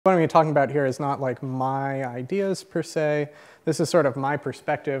What I'm going to be talking about here is not like my ideas per se. This is sort of my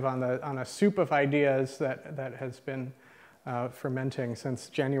perspective on a soup of ideas that has been fermenting since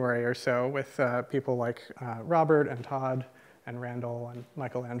January or so with people like Robert and Todd and Randall and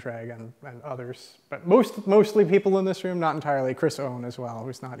Michael Andrag and others. But mostly people in this room, not entirely. Chris Owen as well,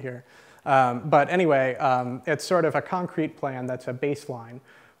 who's not here. But anyway, it's sort of a concrete plan that's a baseline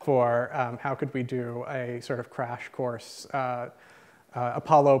for how could we do a sort of crash course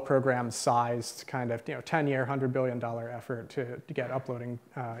Apollo program-sized kind of 10-year, $100 billion effort to get uploading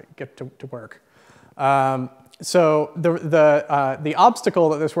get to work. So the obstacle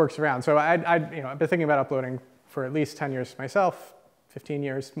that this works around. So I've been thinking about uploading for at least 10 years myself, 15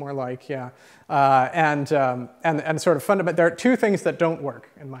 years more like, yeah. And sort of fundamental. There are two things that don't work,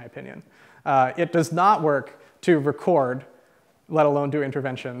 in my opinion. It does not work to record, let alone do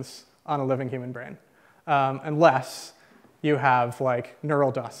interventions on a living human brain, unless you have like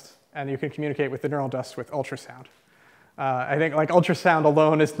neural dust, and you can communicate with the neural dust with ultrasound. I think like ultrasound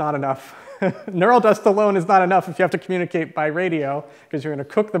alone is not enough. Neural dust alone is not enough if you have to communicate by radio, because you're going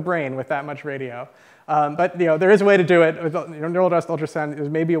to cook the brain with that much radio. But there is a way to do it with neural dust, ultrasound. There's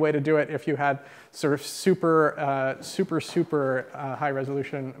maybe a way to do it if you had sort of super high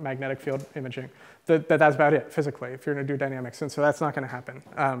resolution magnetic field imaging. That's about it physically if you're going to do dynamics, and so that's not going to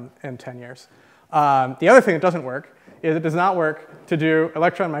happen in 10 years. The other thing that doesn't work is it does not work to do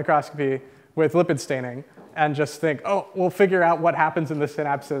electron microscopy with lipid staining and just think, oh, we'll figure out what happens in the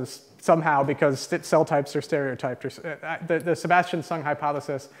synapses somehow because cell types are stereotyped. The Sebastian Sung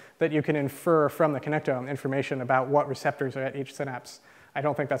hypothesis that you can infer from the connectome information about what receptors are at each synapse, I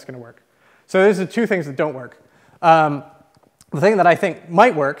don't think that's going to work. So those are two things that don't work. The thing that I think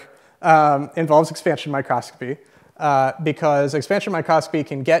might work involves expansion microscopy, because expansion microscopy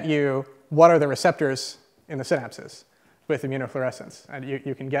can get you what are the receptors in the synapses with immunofluorescence. And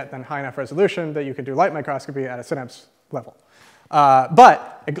you can get then high enough resolution that you can do light microscopy at a synapse level.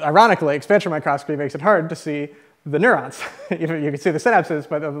 But ironically, expansion microscopy makes it hard to see the neurons. You can see the synapses,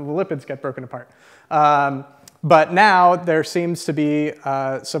 but the lipids get broken apart. But now there seems to be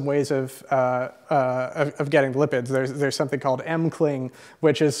some ways of getting the lipids. There's something called M-cling,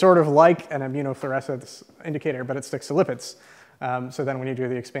 which is sort of like an immunofluorescence indicator, but it sticks to lipids. So then when you do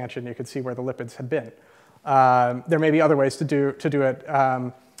the expansion, you can see where the lipids had been. There may be other ways to do it.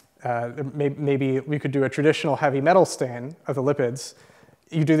 Maybe we could do a traditional heavy metal stain of the lipids.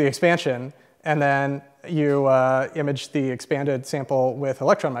 You do the expansion, and then you image the expanded sample with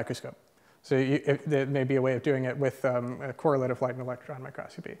electron microscope. So there may be a way of doing it with a correlative light and electron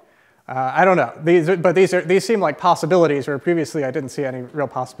microscopy. I don't know. These seem like possibilities, where previously I didn't see any real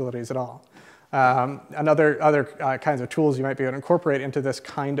possibilities at all. Other kinds of tools you might be able to incorporate into this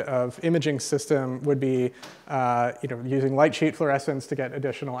kind of imaging system would be using light sheet fluorescence to get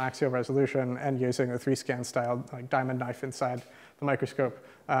additional axial resolution, and using a 3-scan style like diamond knife inside the microscope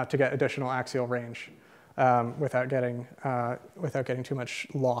to get additional axial range without getting too much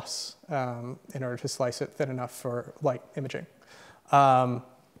loss in order to slice it thin enough for light imaging. One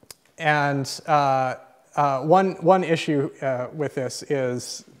issue with this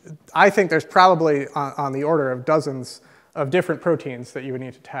is I think there's probably on the order of dozens of different proteins that you would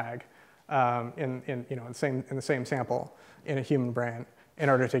need to tag in the same sample in a human brain in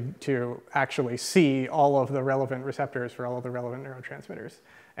order to actually see all of the relevant receptors for all of the relevant neurotransmitters.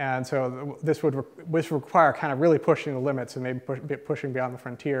 And so this would require kind of really pushing the limits and maybe pushing beyond the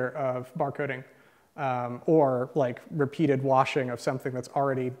frontier of barcoding or like repeated washing of something that's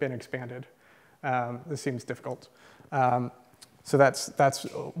already been expanded. This seems difficult. So that's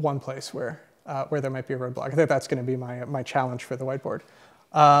one place where there might be a roadblock. I think that's going to be my challenge for the whiteboard.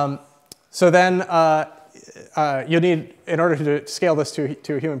 So then you need, in order to scale this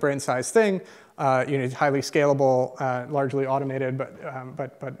to a human brain size thing, you need highly scalable, largely automated,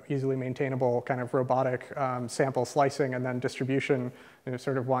 but easily maintainable kind of robotic sample slicing and then distribution. You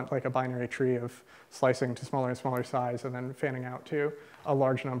sort of want like a binary tree of slicing to smaller and smaller size and then fanning out to a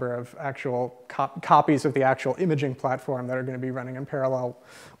large number of actual copies of the actual imaging platform that are going to be running in parallel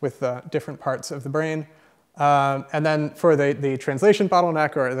with different parts of the brain. And then for the translation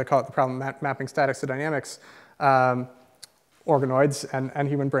bottleneck, or they call it the problem mapping statics to dynamics, organoids and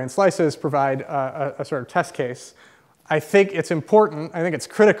human brain slices provide a sort of test case. I think it's important, I think it's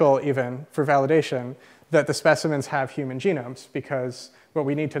critical even for validation, that the specimens have human genomes, because what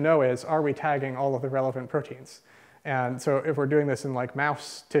we need to know is, are we tagging all of the relevant proteins? And so if we're doing this in like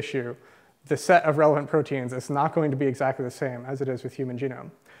mouse tissue, the set of relevant proteins is not going to be exactly the same as it is with human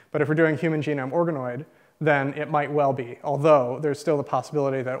genome. But if we're doing human genome organoid, then it might well be. Although there's still the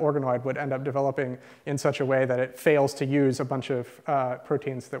possibility that organoid would end up developing in such a way that it fails to use a bunch of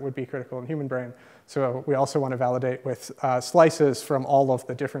proteins that would be critical in human brain. So we also want to validate with slices from all of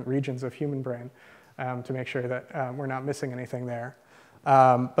the different regions of human brain to make sure that we're not missing anything there.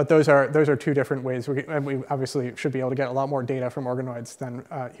 But those are two different ways. And we obviously should be able to get a lot more data from organoids than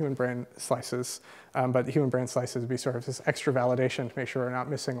human brain slices. But the human brain slices would be sort of this extra validation to make sure we're not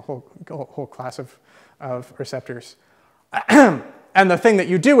missing a whole class of receptors. And the thing that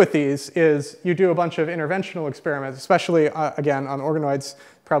you do with these is you do a bunch of interventional experiments, especially, again, on organoids.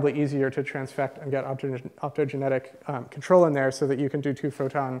 Probably easier to transfect and get optogenetic control in there so that you can do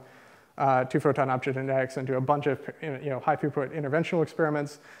two-photon optogenetics and do a bunch of high-throughput interventional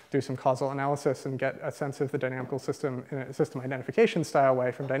experiments, do some causal analysis, and get a sense of the dynamical system in a system identification style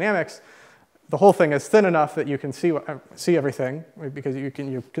way from dynamics. The whole thing is thin enough that you can see everything, because you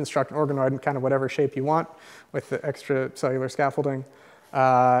construct an organoid in kind of whatever shape you want with the extracellular scaffolding.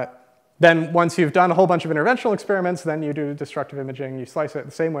 Then once you've done a whole bunch of interventional experiments, then you do destructive imaging. You slice it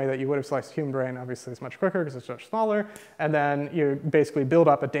the same way that you would have sliced human brain. Obviously, it's much quicker because it's much smaller. And then you basically build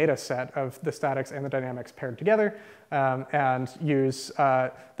up a data set of the statics and the dynamics paired together and use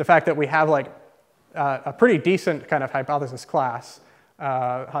the fact that we have like a pretty decent kind of hypothesis class,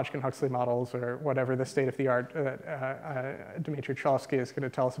 Hodgkin-Huxley models or whatever the state-of-the-art that Dmitry Cholsky is going to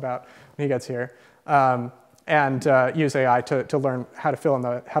tell us about when he gets here. And use AI to learn how to fill in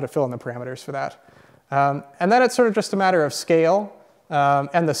the parameters for that. And then it's sort of just a matter of scale.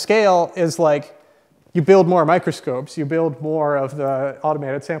 And the scale is like you build more microscopes, you build more of the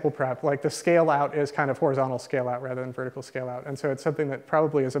automated sample prep. Like the scale out is kind of horizontal scale out rather than vertical scale out. And so it's something that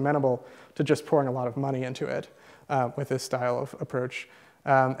probably is amenable to just pouring a lot of money into it with this style of approach.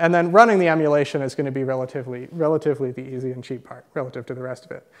 And then running the emulation is going to be relatively the easy and cheap part relative to the rest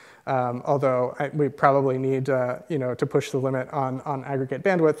of it. Although we probably need to push the limit on aggregate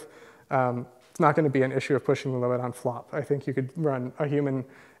bandwidth. It's not going to be an issue of pushing the limit on flop. I think you could run a human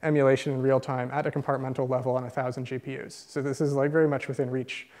emulation in real time at a compartmental level on 1,000 GPUs. So this is like very much within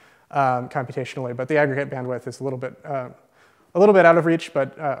reach computationally, but the aggregate bandwidth is a little bit out of reach.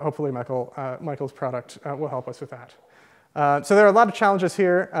 But hopefully Michael's product will help us with that. So there are a lot of challenges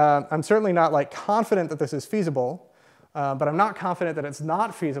here. I'm certainly not like confident that this is feasible, but I'm not confident that it's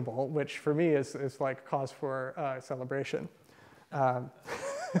not feasible, which for me is like cause for celebration.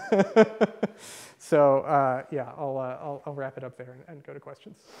 So yeah, I'll wrap it up there and go to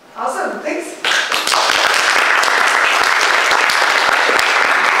questions. Awesome, thanks. We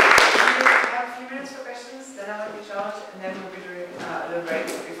have a few minutes for questions, then I'll be charged, and then we'll be doing a little break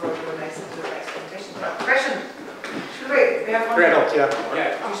before we go next into the next presentation. Question? Wait, we have one. Great, yeah.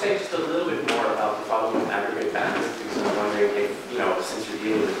 Yeah, could you say just a little bit more about the problem with aggregate bandwidth? Because I'm wondering if, since you're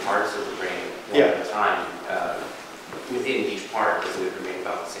dealing with parts of the brain one at a time, within each part, does it remain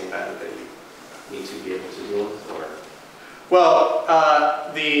about the same bandwidth that you need to be able to deal with, or? Well,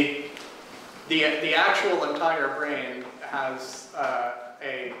 the actual entire brain has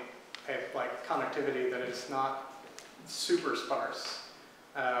a like connectivity that is not super sparse.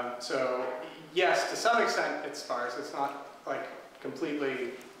 So yes, to some extent it's sparse. It's not like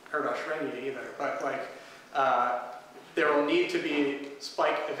completely Erdős-Rényi either, but like there will need to be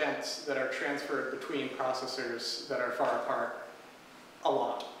spike events that are transferred between processors that are far apart a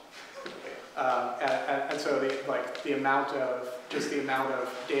lot. And so the amount of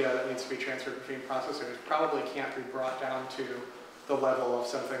data that needs to be transferred between processors probably can't be brought down to the level of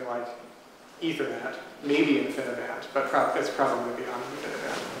something like Ethernet, maybe InfiniBand, but it's probably beyond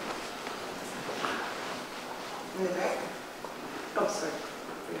InfiniBand. In the back? Oh, sorry.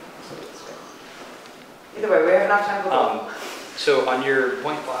 Either way, we have enough time to go. So on your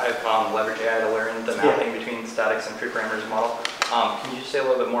 0.5 leverage AI to learn the mapping between statics and pre-parameters model, can you just say a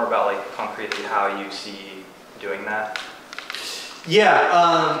little bit more about like concretely how you see doing that?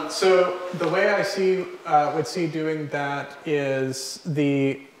 Yeah. So the way I would see doing that is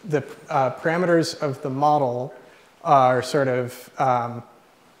the parameters of the model are sort of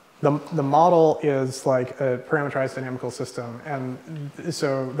the model is like a parameterized dynamical system, and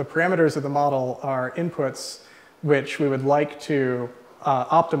so the parameters of the model are inputs which we would like to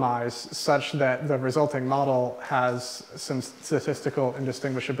optimize such that the resulting model has some statistical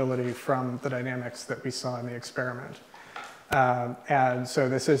indistinguishability from the dynamics that we saw in the experiment. And so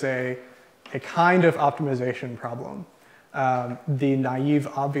this is a kind of optimization problem. The naive,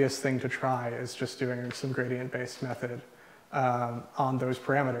 obvious thing to try is just doing some gradient-based method on those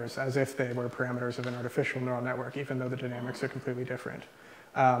parameters as if they were parameters of an artificial neural network, even though the dynamics are completely different.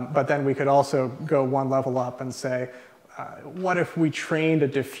 But then we could also go one level up and say, what if we trained a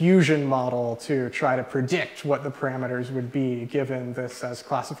diffusion model to try to predict what the parameters would be given this as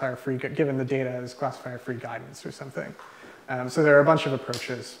classifier-free, given the data as classifier-free guidance or something. So there are a bunch of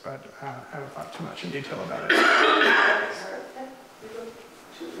approaches, but I haven't thought too much in detail about it.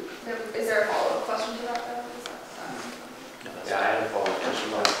 Is there a follow-up question to that, though? Yeah, I had a follow-up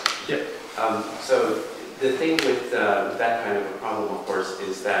question on it. Yeah. So the thing with that kind of a problem, of course,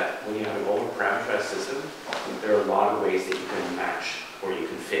 is that when you have an over-parameterized system, there are a lot of ways that you can match or you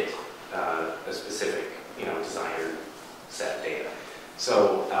can fit a specific, designer set of data.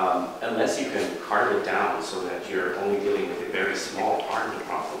 So unless you can carve it down so that you're only dealing with a very small part of the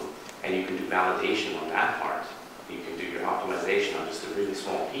problem, and you can do validation on that part, you can do your optimization on just a really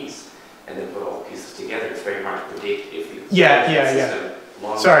small piece, and then put all the pieces together. It's very hard to predict if you yeah.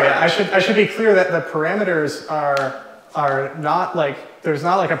 Sorry, I should be clear that the parameters are not like, there's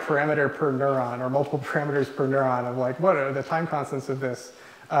not like a parameter per neuron or multiple parameters per neuron of like, what are the time constants of this?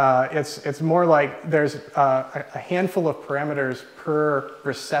 It's more like there's a handful of parameters per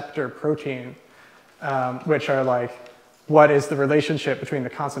receptor protein, which are like, what is the relationship between the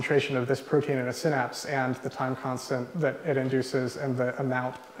concentration of this protein in a synapse and the time constant that it induces and the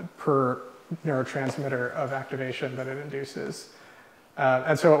amount per neurotransmitter of activation that it induces.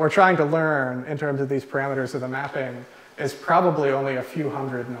 And so what we're trying to learn in terms of these parameters of the mapping is probably only a few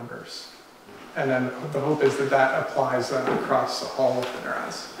hundred numbers. And then the hope is that that applies then across all of the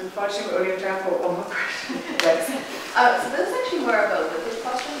neurons. Unfortunately, we only have time for one more question. So this is actually more of a lipid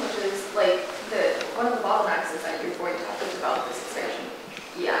question, which is like one of the bottlenecks is that you're going to have to develop this expansion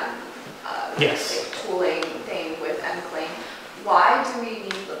yes. like, tooling thing with M-claim. Why do we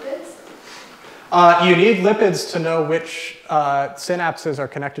need lipids? You need lipids to know which synapses are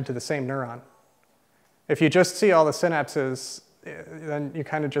connected to the same neuron. If you just see all the synapses, then you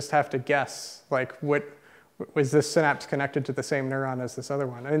kind of just have to guess, like, was this synapse connected to the same neuron as this other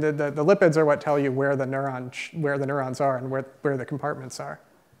one? I mean, the lipids are what tell you where the neurons are and where the compartments are.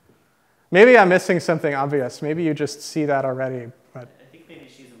 Maybe I'm missing something obvious. Maybe you just see that already. But I think maybe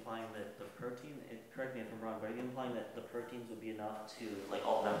she's implying that the protein, correct me if I'm wrong, but are you implying that the proteins would be enough to, like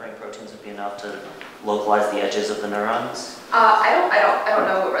all membrane proteins would be enough to localize the edges of the neurons? I don't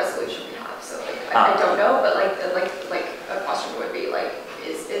know what resolution we have, so like, I don't know, but like a question would be like,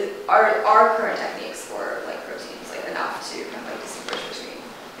 are current techniques for like proteins like enough to kind of like distinguish between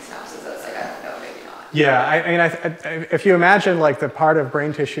synapses? That's like, I don't know, maybe not. yeah, I mean, if you imagine like the part of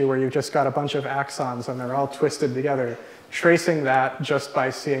brain tissue where you've just got a bunch of axons and they're all twisted together, tracing that just by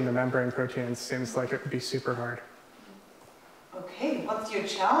seeing the membrane proteins seems like it would be super hard. Okay, what's your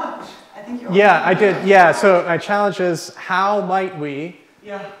challenge? I think you're. Yeah, I did. Yeah, so my challenge is how might we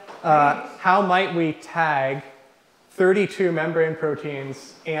tag 32 membrane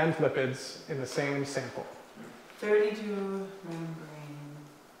proteins and lipids in the same sample? 32 membrane.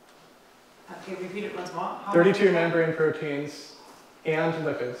 Okay, repeat it once more. 32 membrane proteins and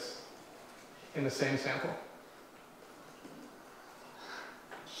lipids in the same sample.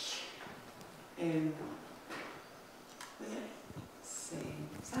 In the same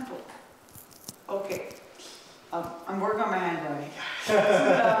sample. Okay. I'm working on my handwriting. So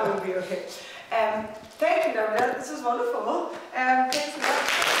that will be okay. Thank you, Dr. This was wonderful. Thanks a lot.